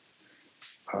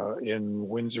in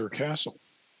Windsor Castle.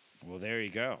 Well, there you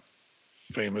go.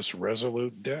 Famous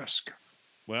Resolute desk.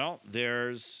 Well,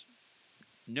 there's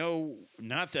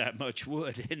not that much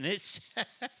wood in this. I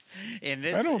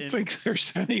don't think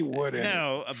there's any wood in it.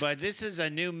 No, but this is a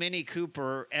new Mini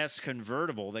Cooper S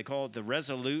convertible. They call it the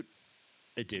Resolute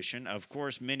edition. Of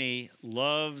course, Mini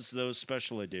loves those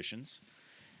special editions,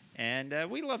 and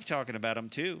we love talking about them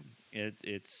too.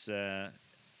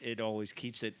 It always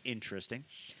keeps it interesting.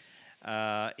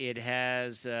 It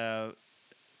has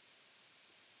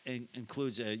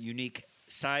includes a unique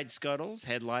side scuttles,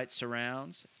 headlight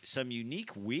surrounds, some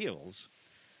unique wheels,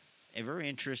 a very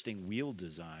interesting wheel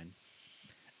design.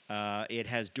 It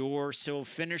has door sill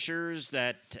finishers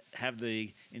that have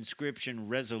the inscription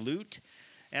Resolute.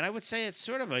 And I would say it's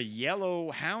sort of a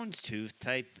yellow houndstooth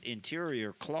type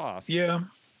interior cloth. Yeah.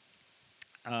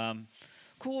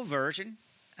 Cool version.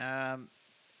 I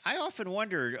often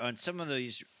wondered on some of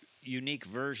these unique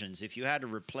versions, if you had to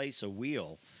replace a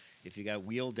wheel, if you got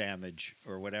wheel damage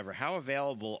or whatever, how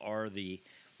available are the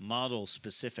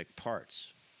model-specific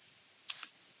parts?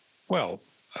 Well,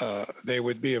 they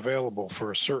would be available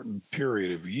for a certain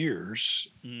period of years.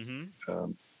 Mm-hmm.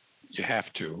 You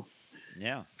have to.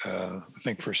 Yeah. I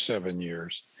think for 7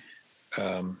 years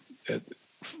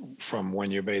from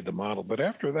when you made the model. But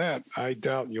after that, I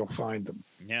doubt you'll find them.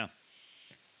 Yeah.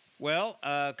 Well,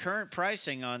 current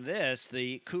pricing on this,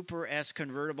 the Cooper S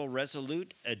Convertible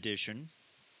Resolute Edition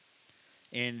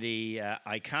in the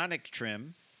iconic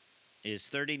trim is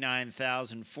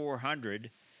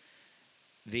 $39,400.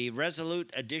 The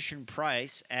Resolute Edition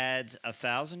price adds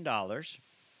 $1,000,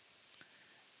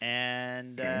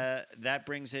 and that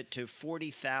brings it to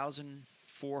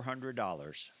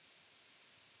 $40,400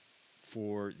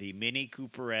 for the Mini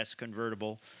Cooper S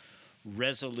Convertible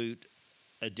Resolute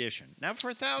Edition. Now,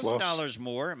 for $1,000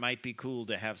 more, it might be cool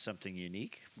to have something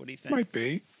unique. What do you think? Might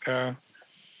be.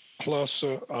 Plus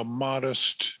a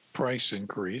modest price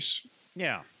increase.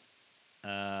 Yeah.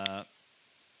 But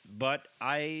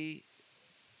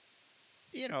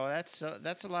that's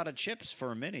a lot of chips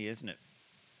for a Mini, isn't it?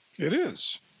 It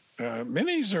is.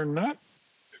 Minis are not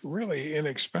really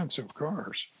inexpensive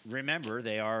cars. Remember,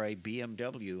 they are a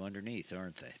BMW underneath,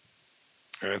 aren't they?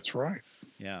 That's right.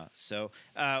 Yeah. So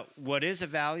what is a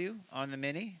value on the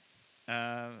Mini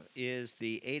is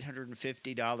the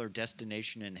 $850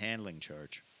 destination and handling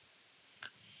charge.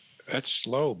 That's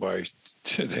low by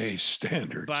today's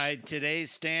standards. By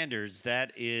today's standards,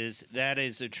 that is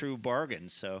a true bargain.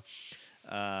 So,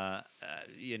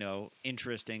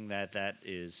 interesting that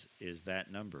is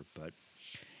that number. But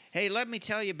hey, let me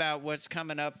tell you about what's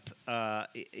coming up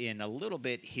in a little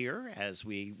bit here as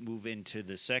we move into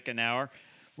the second hour.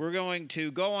 We're going to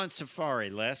go on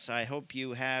safari, Les. I hope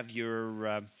you have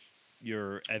your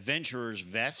adventurer's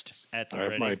vest at the ready.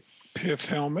 I have my pith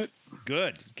helmet.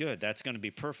 Good. That's going to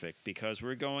be perfect because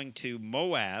we're going to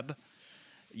Moab,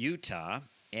 Utah,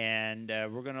 and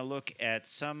we're going to look at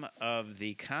some of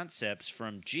the concepts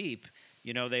from Jeep.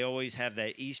 You know, they always have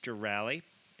that Easter rally,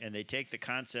 and they take the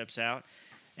concepts out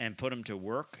and put them to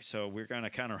work. So we're going to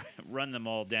kind of run them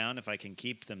all down if I can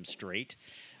keep them straight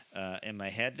in my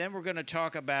head. Then we're going to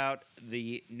talk about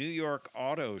the New York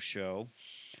Auto Show.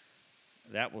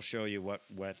 That will show you what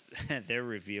they're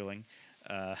revealing.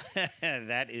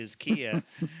 That is Kia.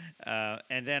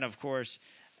 And then, of course,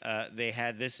 they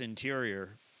had this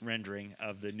interior rendering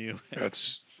of the new.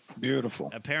 That's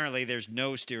beautiful. Apparently, there's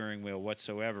no steering wheel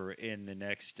whatsoever in the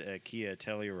next Kia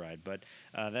Telluride, but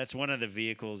that's one of the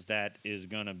vehicles that is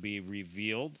going to be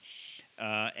revealed.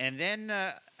 And then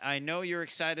I know you're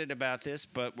excited about this,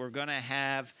 but we're going to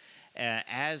have,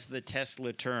 as the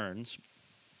Tesla turns,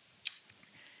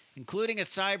 including a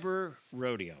cyber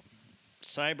rodeo.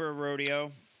 Cyber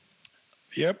rodeo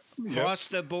Yep. Across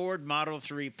the board Model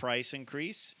 3 price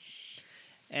increase.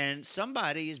 And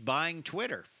somebody is buying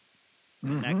Twitter.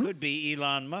 And that could be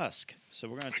Elon Musk. So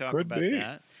we're going to talk about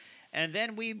that. And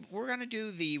then we're going to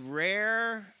do the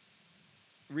rare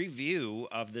review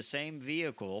of the same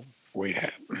vehicle. We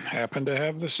happen to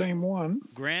have the same one.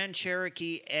 Grand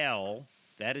Cherokee L.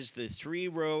 That is the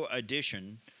 3-row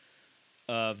edition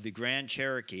of the Grand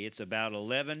Cherokee. It's about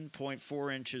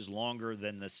 11.4 inches longer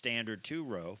than the standard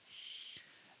 2-row.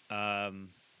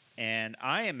 And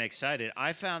I am excited.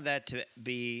 I found that to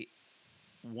be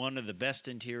one of the best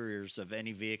interiors of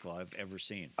any vehicle I've ever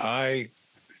seen. I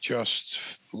just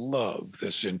love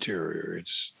this interior.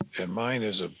 And mine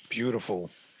is a beautiful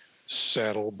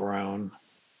saddle brown.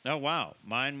 Oh wow!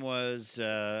 Mine was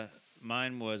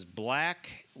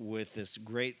black with this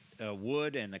great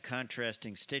wood and the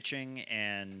contrasting stitching.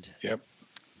 And yep,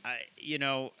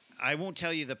 I won't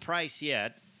tell you the price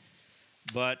yet,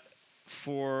 but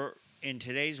in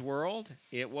today's world,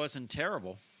 it wasn't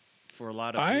terrible for a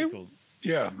lot of vehicles.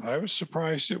 Yeah, I was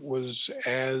surprised it was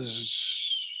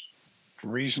as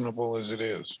reasonable as it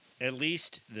is. At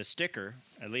least the sticker,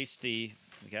 we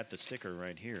got the sticker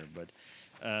right here, but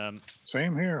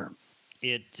same here.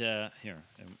 Here, I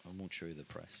won't show you the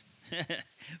price.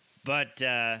 But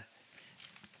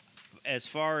as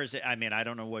far as, I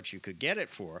don't know what you could get it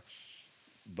for,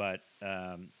 but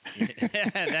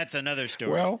that's another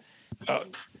story. Well,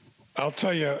 I'll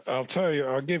tell you,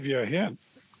 I'll give you a hint.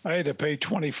 I had to pay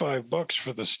 $25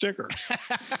 for the sticker.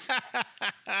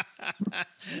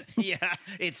 Yeah,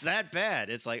 it's that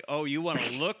bad. It's like, oh, you want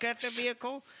to look at the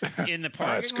vehicle in the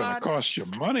parking lot? It's going to cost you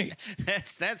money.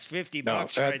 That's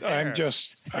 $50 right there.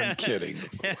 I'm kidding.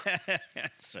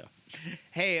 So,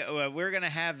 hey, we're going to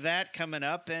have that coming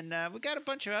up, and we got a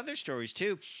bunch of other stories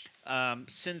too.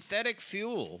 Synthetic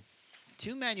fuel.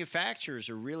 2 manufacturers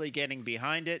are really getting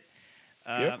behind it.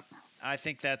 Yep. I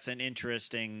think that's an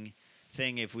interesting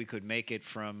thing if we could make it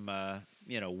from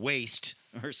waste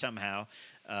or somehow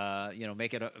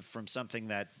make it from something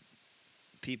that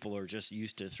people are just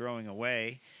used to throwing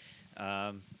away.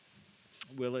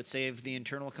 Will it save the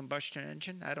internal combustion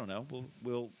engine? I don't know.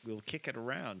 We'll kick it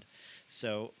around.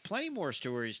 So plenty more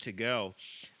stories to go.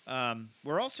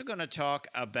 We're also going to talk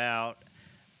about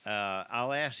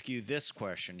I'll ask you this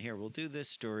question here. We'll do this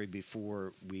story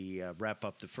before we wrap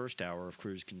up the first hour of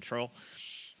Cruise Control.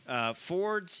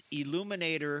 Ford's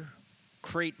Illuminator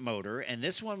crate motor, and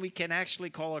this one we can actually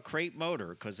call a crate motor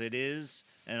because it is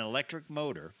an electric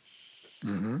motor.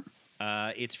 Mm-hmm.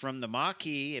 It's from the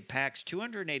Mach-E. It packs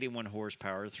 281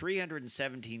 horsepower,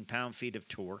 317 pound-feet of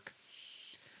torque.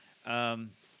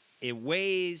 It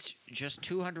weighs just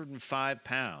 205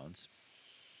 pounds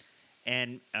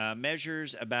and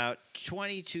measures about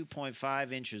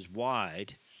 22.5 inches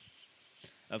wide.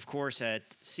 Of course,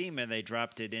 at SEMA, they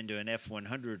dropped it into an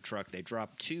F-100 truck. They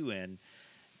dropped 2 in,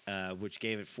 which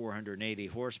gave it 480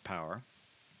 horsepower.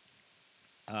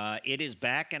 It is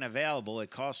back and available.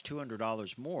 It costs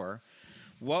 $200 more.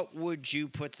 What would you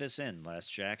put this in, Les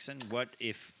Jackson? What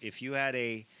if you had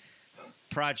a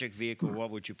project vehicle, what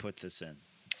would you put this in?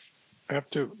 Have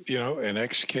to, an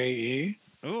XKE.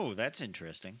 Oh, that's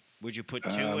interesting. Would you put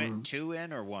two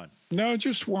in or one? No,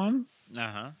 just one.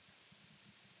 Uh-huh.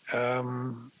 How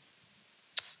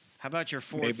about your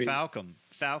Ford Falcon?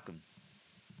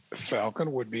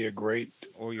 Falcon would be a great,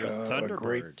 or your Thunderbird,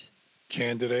 great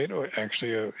candidate. Or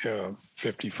actually, a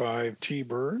 55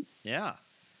 T-Bird. Yeah.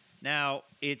 Now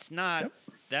it's not. Yep.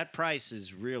 That price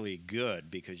is really good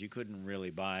because you couldn't really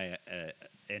buy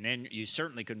you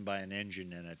certainly couldn't buy an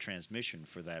engine and a transmission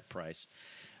for that price.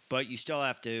 But you still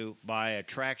have to buy a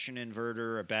traction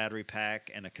inverter, a battery pack,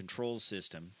 and a control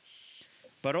system.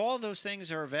 But all those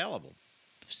things are available.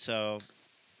 So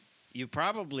you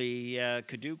probably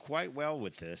could do quite well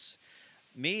with this.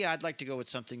 Me, I'd like to go with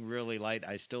something really light.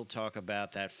 I still talk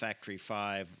about that Factory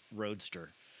 5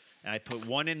 Roadster. I put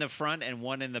one in the front and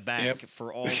one in the back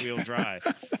for all-wheel drive.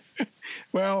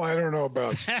 Well, I don't know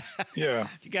about. Yeah,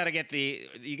 you got to get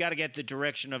the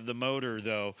direction of the motor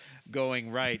though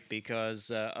going right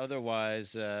because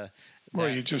otherwise.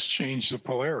 You just change the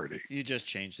polarity. You just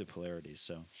change the polarity.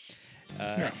 So,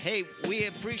 Hey, we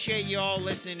appreciate you all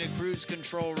listening to Cruise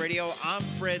Control Radio. I'm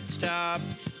Fred Staub.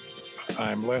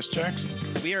 I'm Les Jackson.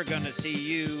 We are going to see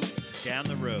you down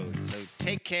the road. So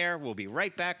take care. We'll be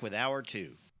right back with Hour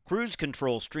 2. Cruise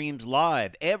Control streams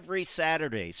live every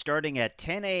Saturday starting at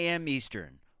 10 a.m.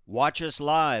 Eastern. Watch us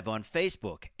live on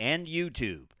Facebook and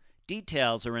YouTube.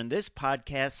 Details are in this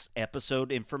podcast's episode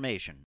information.